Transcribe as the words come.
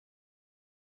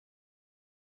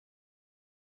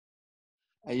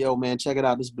Hey, yo, man, check it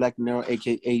out. This is Black Deniro,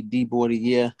 a.k.a. D-Boy of the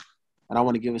Year. And I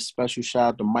want to give a special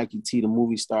shout out to Mikey T, the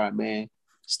movie star, man.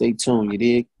 Stay tuned, you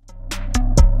dig?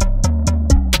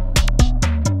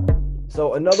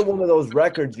 So another one of those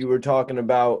records you were talking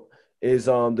about is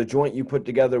the joint you put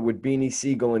together with Beanie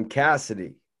Sigel and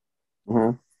Cassidy.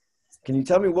 Mm-hmm. Can you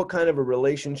tell me what kind of a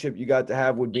relationship you got to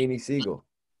have with Beanie Sigel?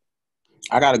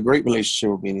 I got a great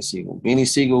relationship with Beanie Sigel. Beanie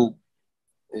Sigel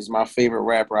is my favorite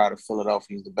rapper out of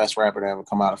Philadelphia. He's the best rapper to ever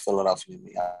come out of Philadelphia to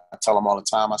me. I tell him all the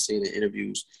time. I say it in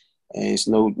interviews. And it's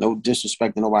no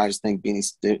disrespect to nobody. I just think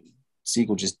Beanie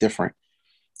Sigel just different.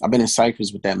 I've been in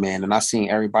ciphers with that man, and I seen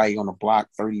everybody on the block,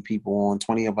 30 people on,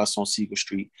 20 of us on Siegel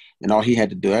Street, and all he had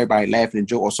to do, everybody laughing and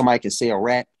joke, or somebody can say a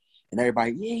rap, and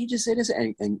everybody, yeah, he just said this,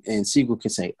 and Siegel can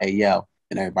say, hey, yo,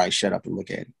 and everybody shut up and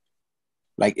look at him.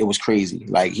 Like, it was crazy.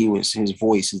 Like, his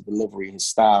voice, his delivery, his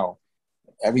style,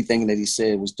 everything that he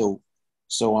said was dope.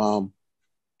 So,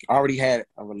 I already had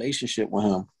a relationship with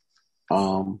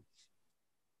him,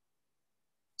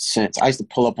 since I used to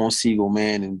pull up on Siegel,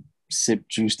 man, and sip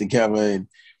juice together, and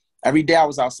every day I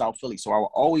was out South Philly, so I would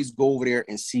always go over there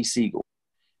and see Siegel.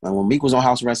 And when Meek was on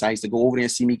house arrest, I used to go over there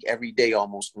and see Meek every day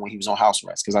almost when he was on house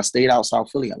arrest because I stayed out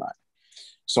South Philly a lot.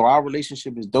 So our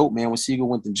relationship is dope, man. When Siegel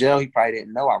went to jail, he probably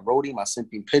didn't know. I wrote him. I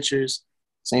sent him pictures.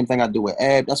 Same thing I do with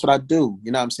Ab. That's what I do.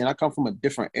 You know what I'm saying? I come from a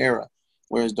different era,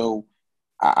 whereas though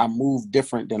I move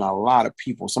different than a lot of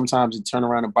people. Sometimes it turn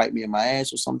around and bite me in my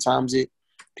ass, or sometimes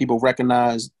people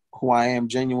recognize who I am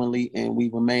genuinely, and we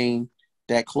remain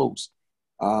that close.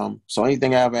 So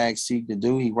anything I ever asked Seek to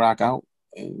do, he rock out.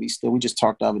 And we just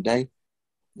talked the other day.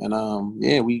 And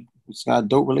yeah, we just got a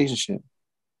dope relationship.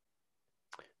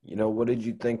 You know, what did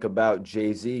you think about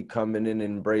Jay-Z coming in and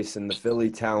embracing the Philly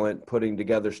talent, putting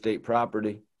together state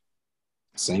property?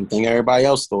 Same thing everybody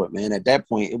else thought, man. At that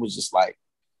point, it was just like,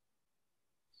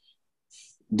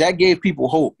 that gave people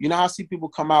hope. You know how I see people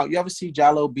come out? You ever see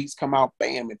Jallo Beats come out,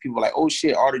 bam, and people are like, oh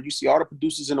shit, you see all the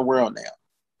producers in the world now.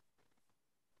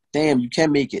 Damn, you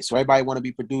can make it. So everybody want to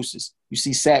be producers. You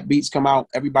see Sat Beats come out,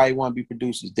 everybody want to be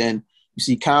producers. Then you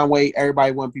see Conway,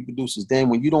 everybody want to be producers. Then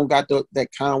when you don't got that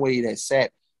Conway, that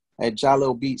Sat, that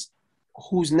Jallo Beats,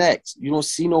 who's next? You don't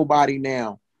see nobody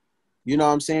now. You know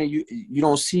what I'm saying? You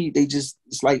don't see,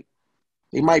 it's like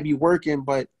they might be working,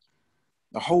 but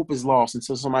the hope is lost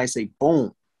until somebody say,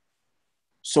 boom.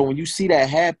 So when you see that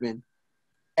happen,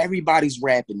 everybody's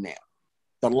rapping now.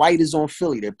 The light is on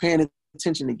Philly. They're paying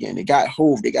attention again. They got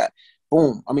Hove. They got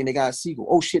Boom. I mean, they got Siegel.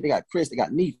 Oh shit, they got Chris. They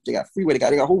got Neef. They got Freeway. They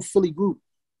got a whole Philly group.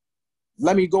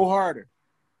 Let me go harder.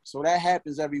 So that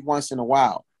happens every once in a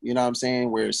while. You know what I'm saying?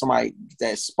 Where somebody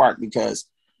that spark because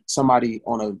somebody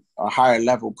on a higher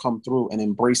level come through and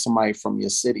embrace somebody from your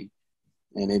city,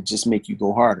 and it just make you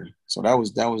go harder. So that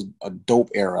was a dope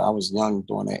era. I was young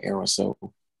during that era, so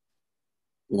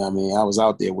you know what I mean? I was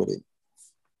out there with it.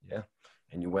 Yeah.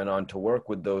 And you went on to work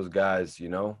with those guys, you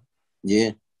know?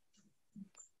 Yeah.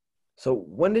 So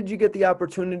when did you get the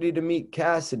opportunity to meet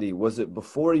Cassidy? Was it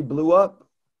before he blew up?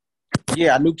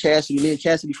 Yeah, I knew Cassidy. Me and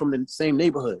Cassidy from the same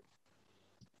neighborhood.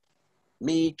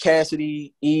 Me,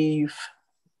 Cassidy, Eve,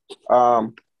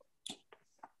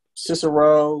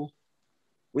 Cicero,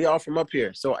 we all from up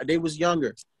here. So they was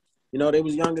younger. You know, they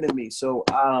was younger than me. So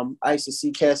I used to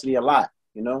see Cassidy a lot,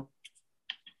 you know?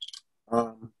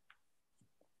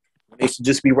 They used to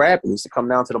just be rapping. They used to come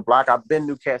down to the block. I've been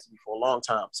knew Cassidy for a long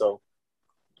time. So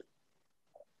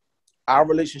our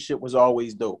relationship was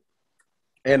always dope.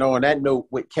 And on that note,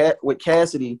 with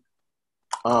Cassidy,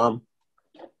 the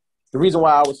reason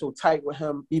why I was so tight with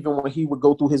him, even when he would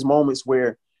go through his moments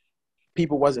where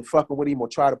people wasn't fucking with him or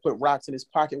try to put rocks in his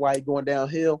pocket while he going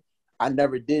downhill, I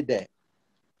never did that.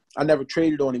 I never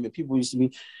traded on him.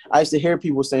 And I used to hear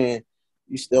people saying,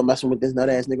 you still messing with this nut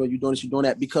ass nigga, you doing this, you doing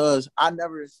that, because I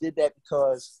never did that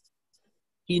because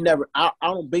I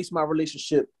don't base my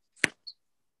relationship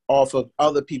off of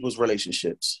other people's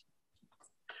relationships.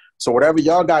 So whatever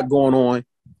y'all got going on,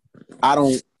 I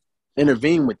don't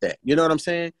intervene with that. You know what I'm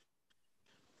saying?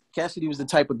 Cassidy was the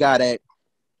type of guy that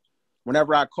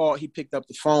whenever I called, he picked up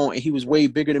the phone, and he was way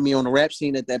bigger than me on the rap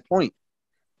scene at that point.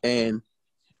 And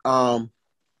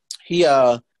he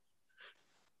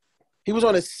was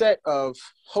on a set of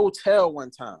Hotel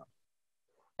one time,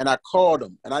 and I called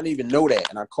him, and I didn't even know that.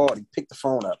 And I called, he picked the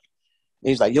phone up. And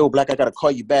he's like, "Yo, Black, I gotta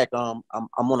call you back. I'm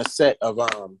on a set of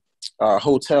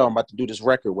Hotel. I'm about to do this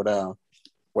record with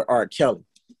R. Kelly."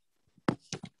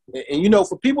 And you know,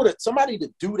 for somebody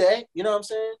to do that, you know what I'm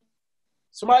saying?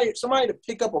 Somebody to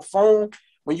pick up a phone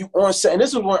when you on set, and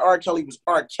this is when R. Kelly was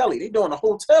R. Kelly. They doing a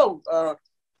Hotel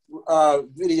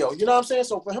video, you know what I'm saying?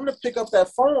 So for him to pick up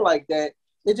that phone like that,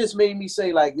 it just made me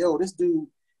say like, yo, this dude,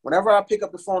 whenever I pick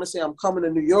up the phone and say, I'm coming to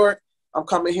New York, I'm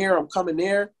coming here, I'm coming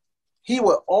there, he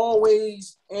would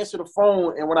always answer the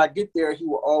phone. And when I get there, he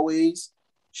would always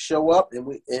show up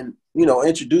and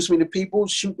introduce me to people,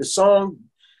 shoot the song,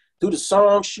 do the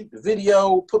song, shoot the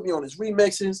video, put me on his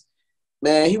remixes.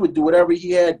 Man, he would do whatever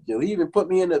he had to do. He even put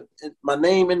me in my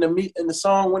name in the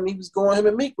song when he was going. Him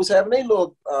and Meek was having a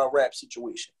little rap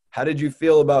situation. How did you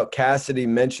feel about Cassidy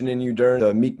mentioning you during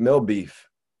the Meek Mill beef?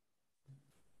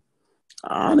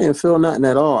 I didn't feel nothing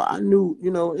at all. I knew,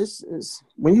 it's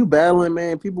when you battling,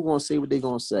 man, people gonna say what they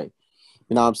gonna say.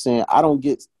 You know what I'm saying?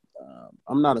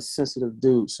 I'm not a sensitive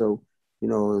dude, so a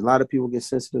lot of people get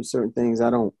sensitive to certain things.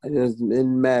 It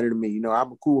didn't matter to me.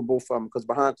 I'm cool with both of them because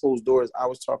behind closed doors, I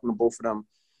was talking to both of them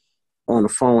on the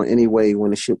phone anyway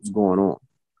when the shit was going on.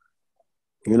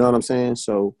 You know what I'm saying?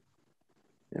 So,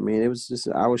 I mean, it was just,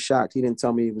 I was shocked. He didn't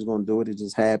tell me he was going to do it. It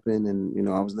just happened. And,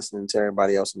 I was listening to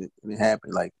everybody else and it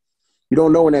happened. Like, you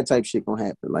don't know when that type of shit going to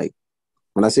happen. Like,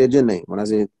 when I said your name, when I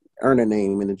said earn a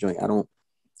name in the joint, I don't,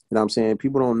 you know what I'm saying?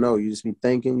 People don't know. You just be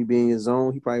thinking, you be in your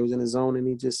zone. He probably was in his zone and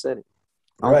he just said it.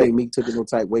 I don't think Meek took it no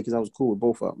type way because I was cool with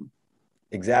both of them.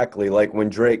 Exactly. Like when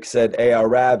Drake said A.R.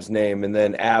 Rab's name and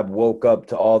then Ab woke up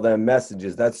to all them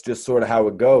messages. That's just sort of how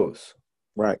it goes.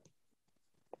 Right.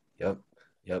 Yep.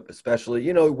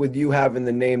 Especially, with you having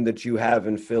the name that you have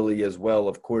in Philly as well,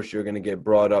 of course you're going to get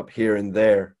brought up here and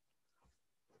there.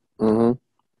 Mm-hmm.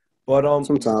 But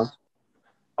sometimes.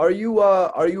 Are you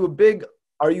big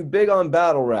on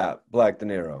battle rap, Black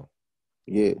Deniro?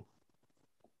 Yeah.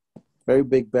 Very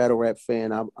big battle rap fan.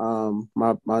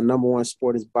 My number one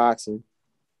sport is boxing,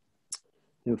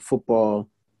 and football,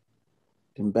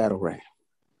 and battle rap.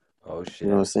 Oh shit! You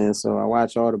know what I'm saying? So I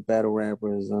watch all the battle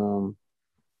rappers. I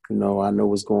know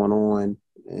what's going on,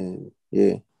 and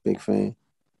yeah, big fan.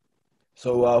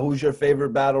 So who's your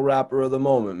favorite battle rapper of the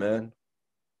moment, man?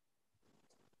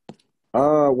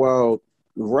 Well,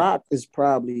 Roc is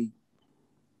probably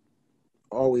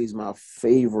always my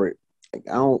favorite. Like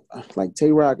I don't like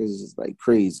Tay Roc is just like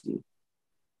crazy.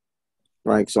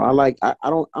 Right. So I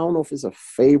don't know if it's a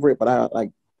favorite, but I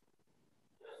like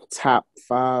top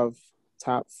five.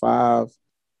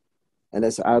 And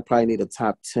I probably need a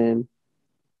top 10.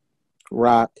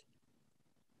 Roc,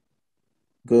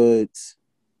 Goods,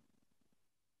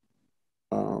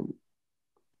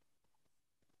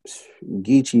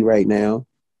 Geechee right now.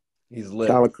 He's lit.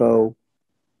 Calico.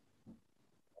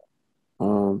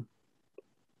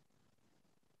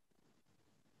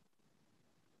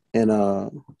 And I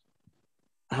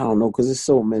don't know because there's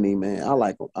so many, man. I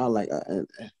like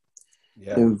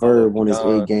and Verb on his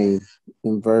A game.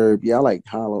 And Verb, yeah, I like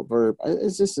Hollow Verb.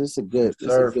 It's a good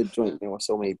joint, man, with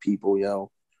so many people, yo.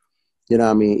 You know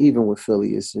what I mean? Even with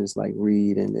Philly, it's just like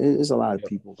Reed and it's a lot of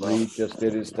people. Bro. Reed just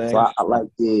did his thing. So I like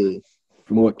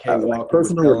from what K like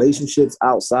personal relationships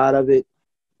outside of it.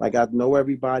 Like I know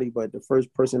everybody, but the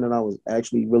first person that I was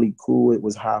actually really cool with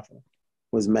was Hoffa,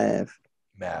 was Mav.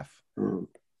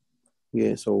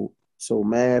 Yeah, so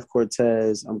Mav,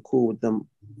 Cortez, I'm cool with them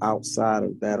outside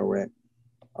of battle rap.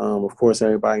 Of course,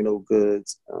 everybody know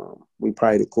Goods. We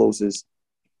probably the closest,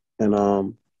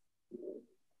 and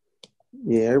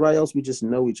yeah, everybody else we just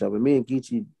know each other. Me and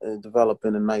Geechee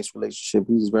developing a nice relationship.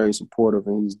 He's very supportive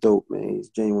and he's dope, man. He's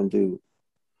a genuine dude.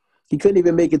 He couldn't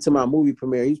even make it to my movie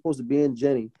premiere. He was supposed to be in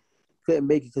Jenny. Couldn't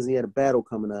make it because he had a battle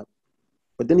coming up.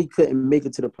 But then he couldn't make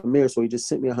it to the premiere, so he just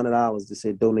sent me $100 to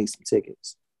say donate some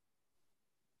tickets.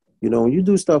 When you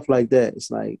do stuff like that,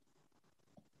 it's like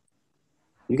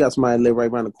you got somebody that live right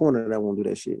around the corner that won't do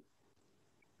that shit.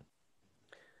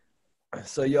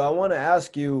 So, I want to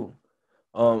ask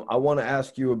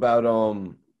you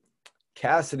about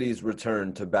Cassidy's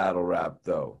return to battle rap,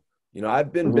 though.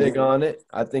 I've been big on it.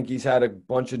 I think he's had a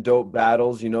bunch of dope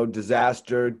battles,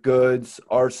 Disaster, Goods,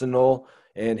 Arsenal,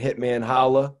 and Hitman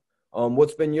Holla.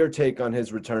 What's been your take on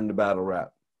his return to battle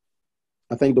rap?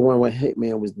 I think the one with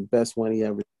Hitman was the best one he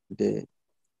ever did.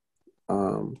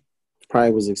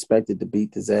 Probably was expected to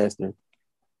beat Disaster.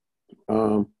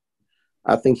 I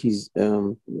think he's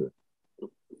learning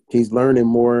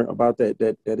more about that.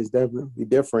 That is definitely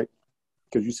different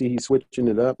because you see he's switching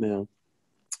it up now.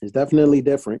 It's definitely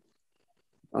different.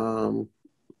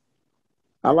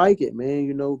 I like it,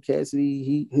 man.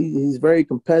 Cassidy, he's very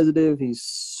competitive. He's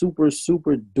super,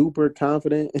 super duper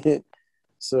confident.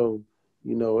 So,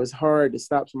 it's hard to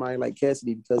stop somebody like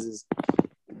Cassidy because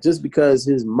because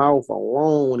his mouth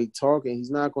alone when he's talking,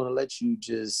 he's not going to let you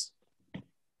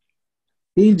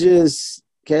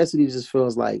Cassidy just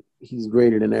feels like he's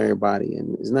greater than everybody.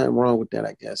 And there's nothing wrong with that,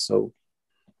 I guess. So,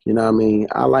 you know what I mean?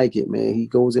 I like it, man. He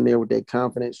goes in there with that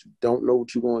confidence. You don't know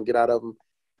what you're going to get out of him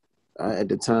at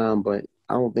the time, but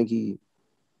I don't think he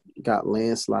got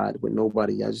landslide with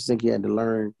nobody. I just think he had to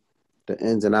learn the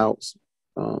ins and outs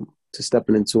to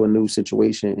stepping into a new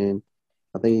situation, and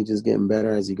I think he's just getting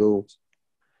better as he goes.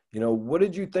 You know, what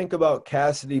did you think about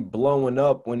Cassidy blowing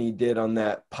up when he did on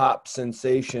that pop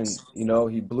sensation? You know,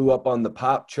 he blew up on the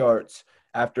pop charts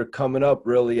after coming up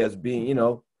really as being, you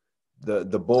know, the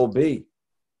Bull B.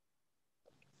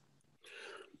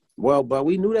 Well, but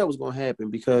we knew that was going to happen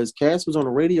because Cass was on the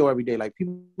radio every day. Like,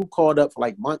 people called up for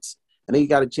like months, and then he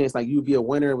got a chance, like, you'd be a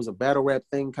winner. It was a battle rap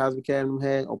thing Cosmic Academy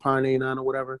had, or Pine 89 or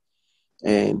whatever.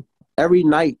 And every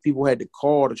night, people had to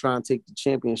call to try and take the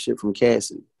championship from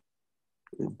Cassidy.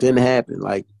 It didn't happen.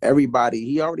 Like, everybody,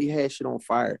 he already had shit on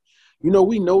fire. You know,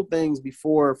 we know things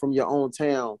before from your own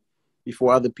town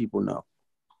before other people know.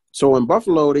 So in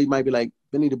Buffalo, they might be like,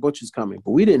 Benny the Butcher's coming.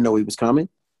 But we didn't know he was coming.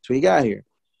 So he got here.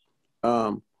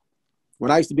 When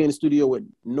I used to be in the studio with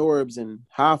Norbs and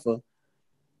Hoffa,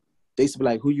 they used to be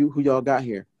like, who y'all got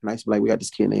here? And I used to be like, we got this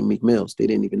kid named Meek Mills. They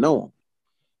didn't even know him.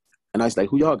 And I was like,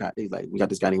 who y'all got? They like, we got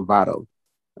this guy named Vado.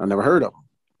 I never heard of him.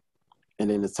 And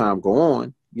then as time go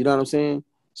on, you know what I'm saying?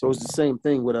 So it's the same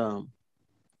thing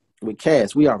with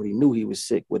Cass. We already knew he was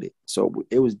sick with it. So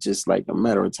it was just like a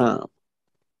matter of time.